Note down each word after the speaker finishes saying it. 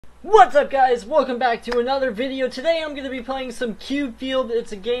What's up, guys? Welcome back to another video. Today I'm going to be playing some Cube Field.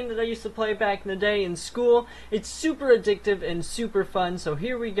 It's a game that I used to play back in the day in school. It's super addictive and super fun, so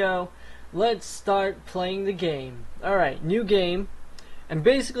here we go. Let's start playing the game. Alright, new game. And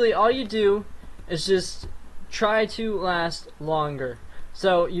basically all you do is just try to last longer.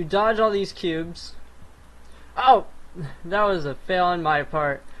 So you dodge all these cubes. Oh! That was a fail on my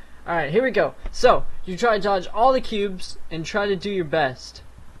part. Alright, here we go. So, you try to dodge all the cubes and try to do your best.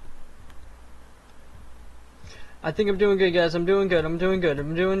 I think I'm doing good, guys. I'm doing good. I'm doing good.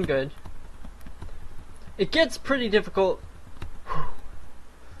 I'm doing good. It gets pretty difficult.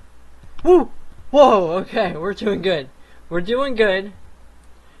 Woo! Whoa! Okay, we're doing good. We're doing good.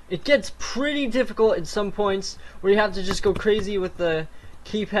 It gets pretty difficult at some points where you have to just go crazy with the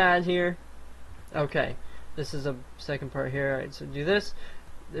keypad here. Okay, this is a second part here. Alright, so do this.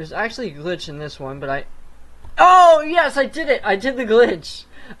 There's actually a glitch in this one, but Oh, yes, I did it! I did the glitch!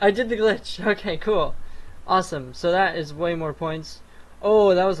 I did the glitch. Okay, cool. Awesome. So that is way more points.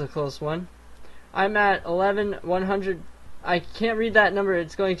 Oh, that was a close one. I'm at 11,100. I can't read that number.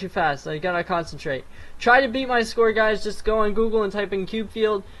 It's going too fast. I gotta concentrate. Try to beat my score, guys. Just go on Google and type in Cube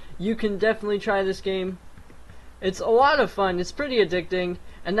Field. You can definitely try this game. It's a lot of fun. It's pretty addicting,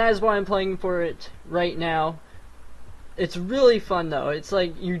 and that is why I'm playing for it right now. It's really fun though. It's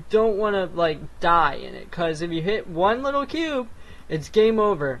like you don't want to like die in it, because if you hit one little cube, it's game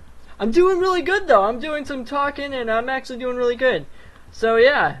over. I'm doing really good though. I'm doing some talking and I'm actually doing really good. So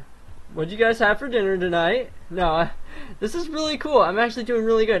yeah, what do you guys have for dinner tonight? No, this is really cool. I'm actually doing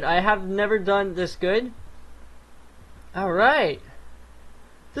really good. I have never done this good. Alright.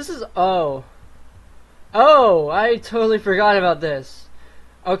 This is, oh, I totally forgot about this.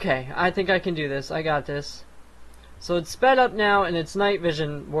 Okay, I think I can do this. I got this. So it's sped up now and it's night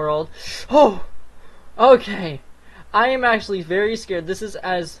vision world. Oh, okay. I am actually very scared. This is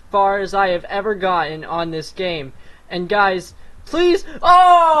as far as I have ever gotten on this game. And guys, please.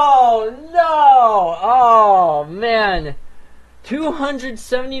 Oh no! Oh man,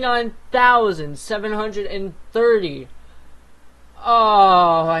 279,730.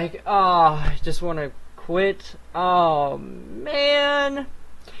 I just want to quit. Oh man,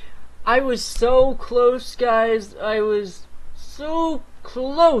 I was so close, guys. I was so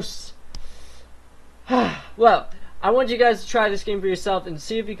close. Well, I want you guys to try this game for yourself and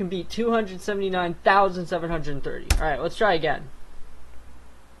see if you can beat 279,730. Alright, let's try again.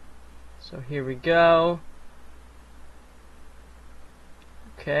 So here we go.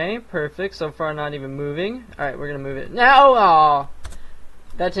 Okay, perfect. So far not even moving. Alright, we're gonna move it now. Oh,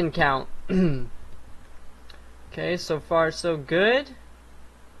 that didn't count. Okay, so far so good.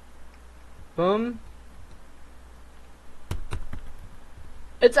 Boom.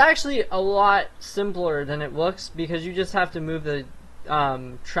 It's actually a lot simpler than it looks because you just have to move the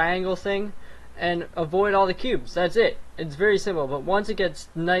triangle thing and avoid all the cubes. That's it. It's very simple, but once it gets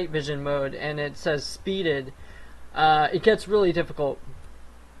night vision mode and it says speeded, it gets really difficult.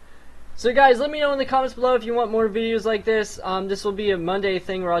 So guys, let me know in the comments below if you want more videos like this. This will be a Monday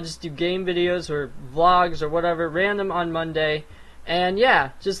thing where I'll just do game videos or vlogs or whatever, random on Monday. And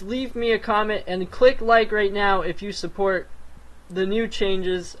yeah, just leave me a comment and click like right now if you support the new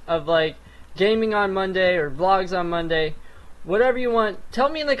changes of like gaming on Monday or vlogs on Monday. Whatever you want, tell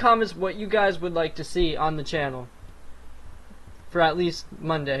me in the comments what you guys would like to see on the channel for at least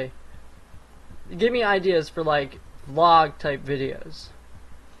Monday. Give me ideas for like vlog type videos.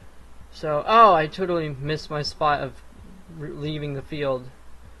 So, oh, I totally missed my spot of leaving the field.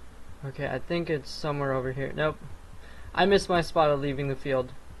 Okay, I think it's somewhere over here. Nope, I missed my spot of leaving the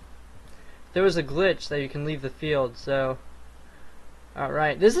field. There was a glitch that you can leave the field, so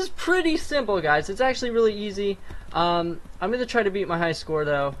alright, this is pretty simple, guys. It's actually really easy. I'm gonna try to beat my high score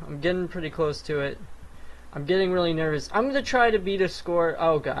though. I'm getting pretty close to it. I'm getting really nervous. I'm gonna try to beat a score.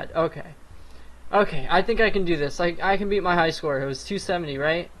 Oh god, okay. Okay, I think I can do this. I can beat my high score. It was 270,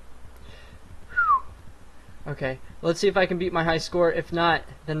 right? Whew. Okay, let's see if I can beat my high score. If not,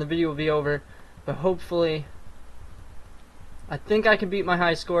 then the video will be over. But hopefully, I think I can beat my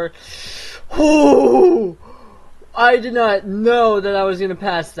high score. Oh! I did not know that I was going to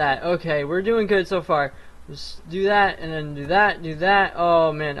pass that. Okay, we're doing good so far. Just do that, and then do that, do that.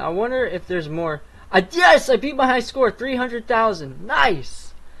 Oh, man. I wonder if there's more. Yes! I beat my high score. 300,000.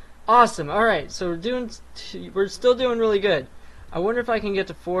 Nice! Awesome. Alright, so we're still doing really good. I wonder if I can get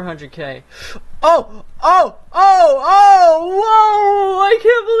to 400k. Oh! Oh! Oh! Oh! Whoa! I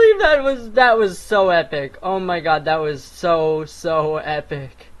can't believe that was so epic. Oh my god, that was so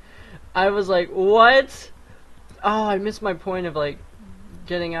epic. I was like, what? Oh, I missed my point of like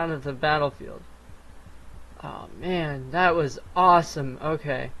getting out of the battlefield. Oh man, that was awesome.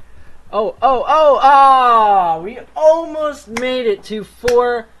 Okay. We almost made it to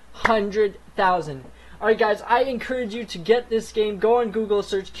 400,000. Alright guys, I encourage you to get this game. Go on Google,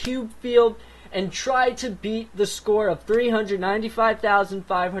 search Cube Field, and try to beat the score of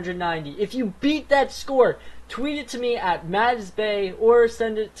 395,590. If you beat that score, tweet it to me at MattisBay or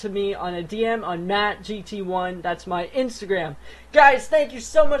send it to me on a DM on MattGT1. That's my Instagram. Guys, thank you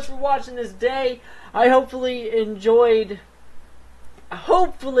so much for watching this day. I hopefully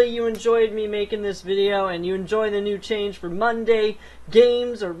you enjoyed me making this video and you enjoy the new change for Monday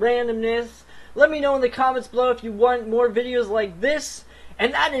games or randomness. Let me know in the comments below if you want more videos like this.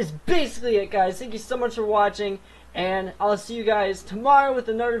 And that is basically it, guys. Thank you so much for watching, and I'll see you guys tomorrow with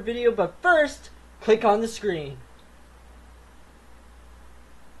another video. But first, click on the screen.